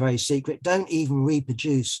very, very secret. Don't even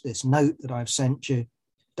reproduce this note that I've sent you.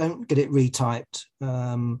 Don't get it retyped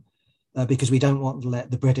because we don't want to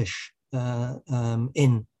let the British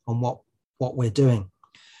in on what we're doing.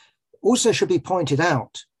 Also should be pointed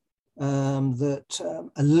out that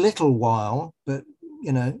a little while, but,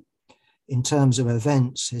 you know, in terms of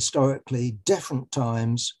events, historically different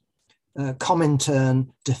times, Comintern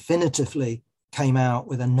definitively came out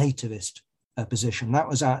with a nativist position. That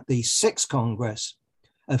was at the 6th Congress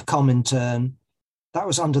of Comintern. That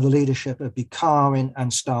was under the leadership of Bukharin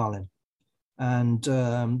and Stalin. And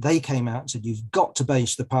they came out and said, you've got to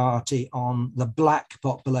base the party on the black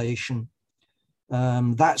population.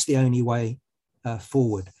 That's the only way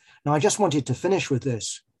forward. Now, I just wanted to finish with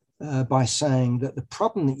this by saying that the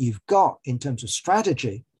problem that you've got in terms of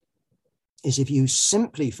strategy is if you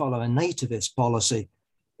simply follow a nativist policy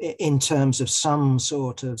in terms of some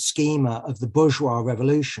sort of schema of the bourgeois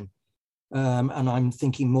revolution, and I'm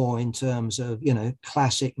thinking more in terms of, you know,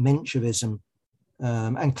 classic Menshevism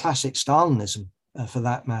and classic Stalinism, for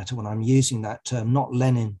that matter, when I'm using that term, not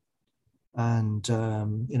Lenin and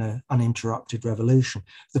uninterrupted revolution.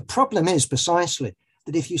 The problem is precisely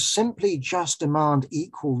that if you simply just demand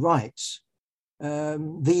equal rights,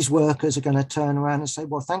 these workers are going to turn around and say,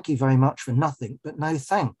 well, thank you very much for nothing, but no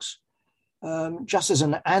thanks. Just as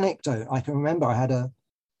an anecdote, I can remember I had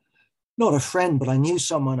not a friend, but I knew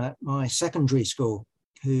someone at my secondary school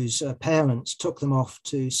whose parents took them off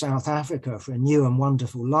to South Africa for a new and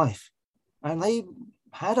wonderful life. And they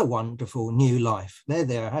had a wonderful new life. They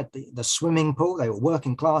there had the swimming pool. They were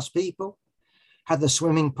working class people, had the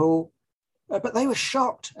swimming pool, but they were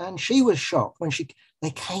shocked, and she was shocked when they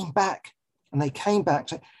came back. And they came back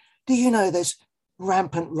to, do you know there's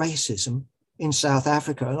rampant racism in South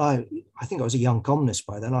Africa? And I think I was a young communist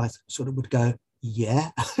by then. I sort of would go,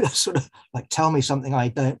 yeah, sort of like, tell me something I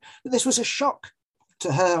don't. But this was a shock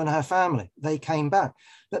to her and her family. They came back.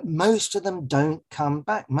 But most of them don't come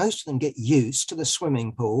back. Most of them get used to the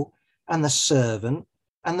swimming pool and the servant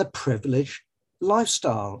and the privileged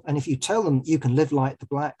lifestyle. And if you tell them you can live like the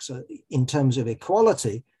blacks in terms of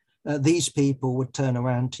equality, these people would turn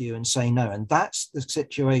around to you and say no. And that's the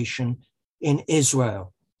situation in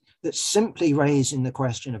Israel, that's simply raising the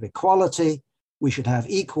question of equality. We should have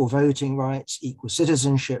equal voting rights, equal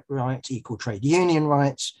citizenship rights, equal trade union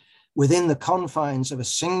rights within the confines of a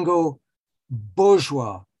single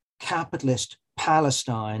bourgeois capitalist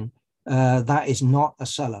Palestine that is not a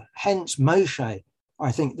seller. Hence Moshe,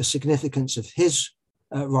 I think the significance of his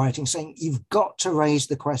writing, saying you've got to raise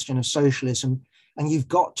the question of socialism, and you've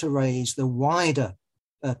got to raise the wider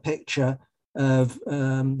picture of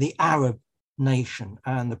the Arab nation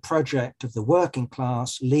and the project of the working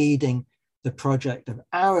class leading the project of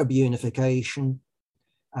Arab unification,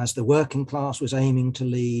 as the working class was aiming to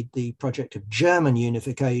lead the project of German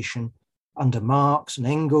unification under Marx and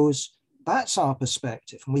Engels. That's our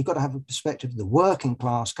perspective. And we've got to have a perspective of the working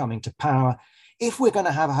class coming to power if we're going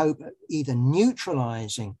to have a hope of either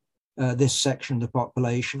neutralizing this section of the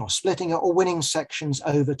population or splitting it or winning sections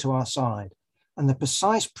over to our side. And the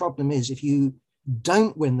precise problem is if you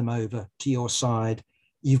don't win them over to your side,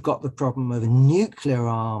 you've got the problem of a nuclear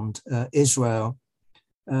armed Israel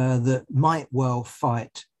that might well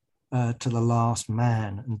fight to the last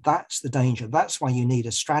man. And that's the danger. That's why you need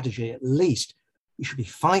a strategy. At least you should be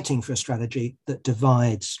fighting for a strategy that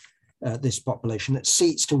divides this population, that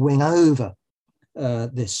seeks to win over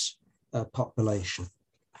this population.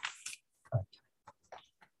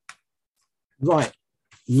 Right,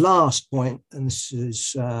 last point, and this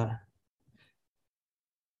is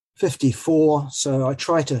 54, so I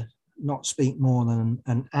try to not speak more than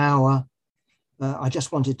an hour. I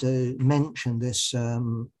just wanted to mention this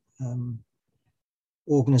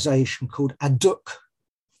organization called Aduk,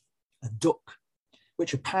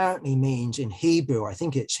 which apparently means in Hebrew, I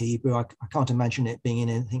think it's Hebrew, I can't imagine it being in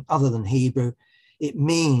anything other than Hebrew, it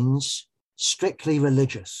means strictly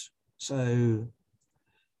religious. So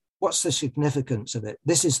what's the significance of it?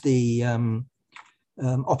 This is the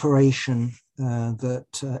operation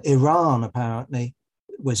that Iran apparently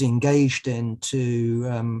was engaged in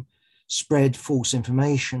to spread false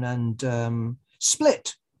information and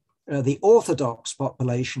split the Orthodox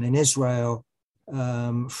population in Israel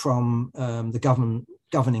from the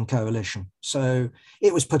governing coalition. So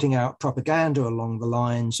it was putting out propaganda along the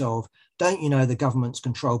lines of, don't you know the government's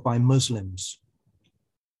controlled by Muslims?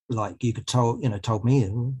 Like you could told me,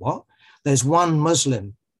 what? There's one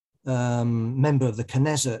Muslim member of the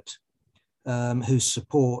Knesset who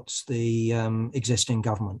supports the existing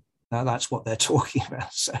government. Now that's what they're talking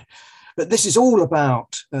about. So, but this is all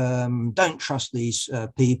about don't trust these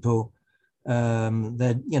people.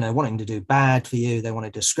 They're wanting to do bad for you. They want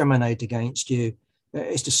to discriminate against you.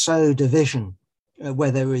 It's to sow division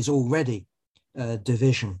where there is already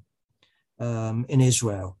division in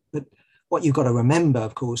Israel. But what you've got to remember,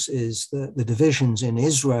 of course, is that the divisions in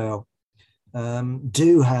Israel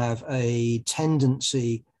do have a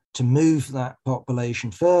tendency to move that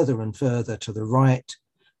population further and further to the right.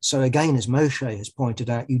 So again, as Moshe has pointed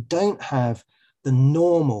out, you don't have the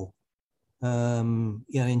normal,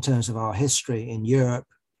 in terms of our history in Europe,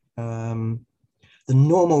 the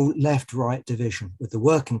normal left-right division with the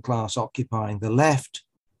working class occupying the left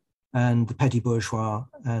and the petty bourgeois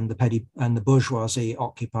and the bourgeoisie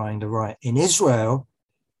occupying the right. In Israel,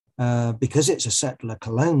 because it's a settler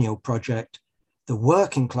colonial project, the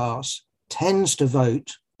working class tends to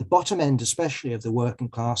vote, the bottom end especially of the working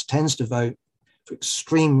class tends to vote for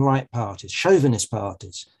extreme right parties, chauvinist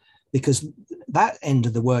parties, because that end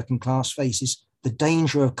of the working class faces the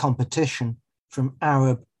danger of competition from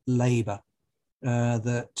Arab labor,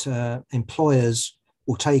 that employers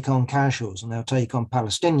will take on casuals, and they'll take on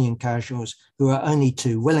Palestinian casuals who are only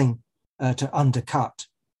too willing to undercut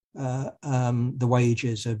the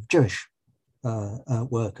wages of Jewish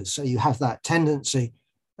workers. So you have that tendency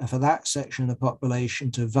for that section of the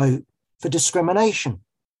population to vote for discrimination,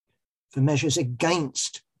 for measures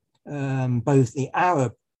against both the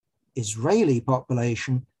Arab Israeli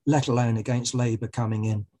population, let alone against Labour coming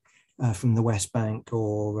in from the West Bank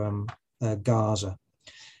or Gaza.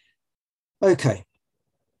 Okay,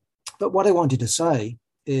 but what I wanted to say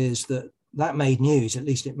is that made news, at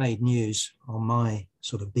least it made news on my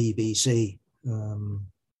sort of BBC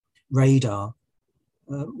radar.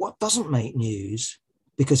 What doesn't make news,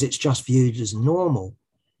 because it's just viewed as normal,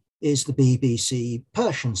 is the BBC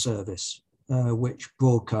Persian service, which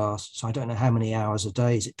broadcasts, I don't know how many hours a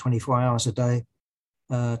day, is it 24 hours a day,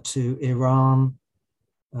 to Iran,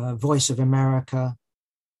 Voice of America,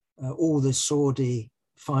 all the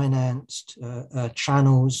Saudi-financed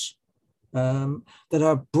channels that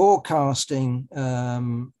are broadcasting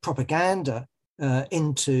propaganda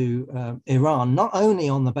into Iran, not only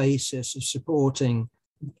on the basis of supporting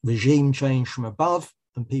regime change from above,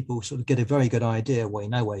 and people sort of get a very good idea, we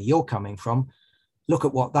know where you're coming from. Look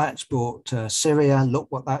at what that's brought to Syria, look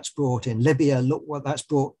what that's brought in Libya, look what that's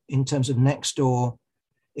brought in terms of next door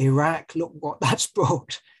Iraq, look what that's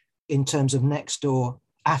brought in terms of next door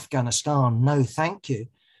Afghanistan, no thank you,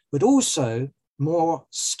 but also more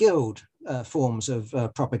skilled forms of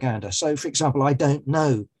propaganda. So, for example, I don't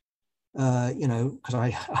know, because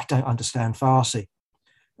I don't understand Farsi,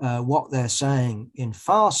 what they're saying in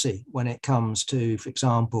Farsi when it comes to, for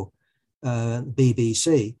example,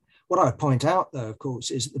 BBC. What I would point out, though, of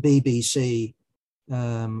course, is that the BBC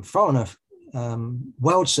Foreign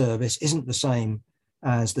World Service isn't the same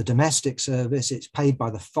as the domestic service. It's paid by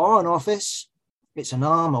the Foreign Office. It's an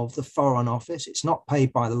arm of the Foreign Office. It's not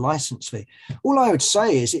paid by the license fee. All I would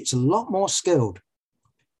say is it's a lot more skilled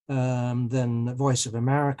than the Voice of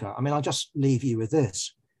America. I mean, I'll just leave you with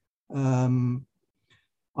this.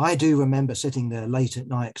 I do remember sitting there late at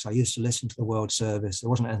night because I used to listen to the World Service. There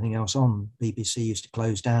wasn't anything else on. BBC used to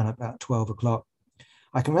close down at about 12 o'clock.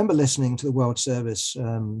 I can remember listening to the World Service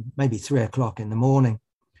maybe 3 o'clock in the morning,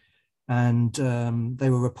 and they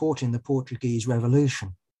were reporting the Portuguese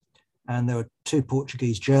Revolution. And there were two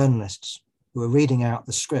Portuguese journalists who were reading out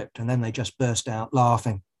the script, and then they just burst out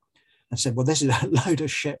laughing and said, well, this is a load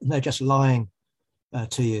of shit, and they're just lying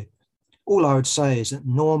to you. All I would say is that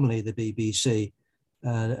normally the BBC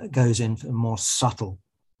goes in for more subtle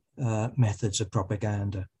methods of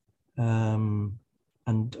propaganda.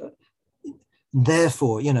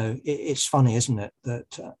 Therefore, it's funny, isn't it,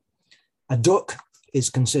 that a duck is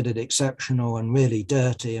considered exceptional and really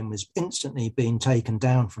dirty and was instantly being taken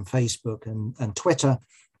down from Facebook and Twitter.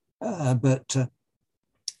 But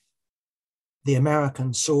the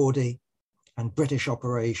American, Saudi and British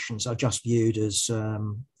operations are just viewed as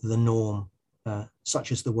the norm,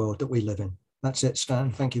 such is the world that we live in. That's it,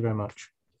 Stan. Thank you very much.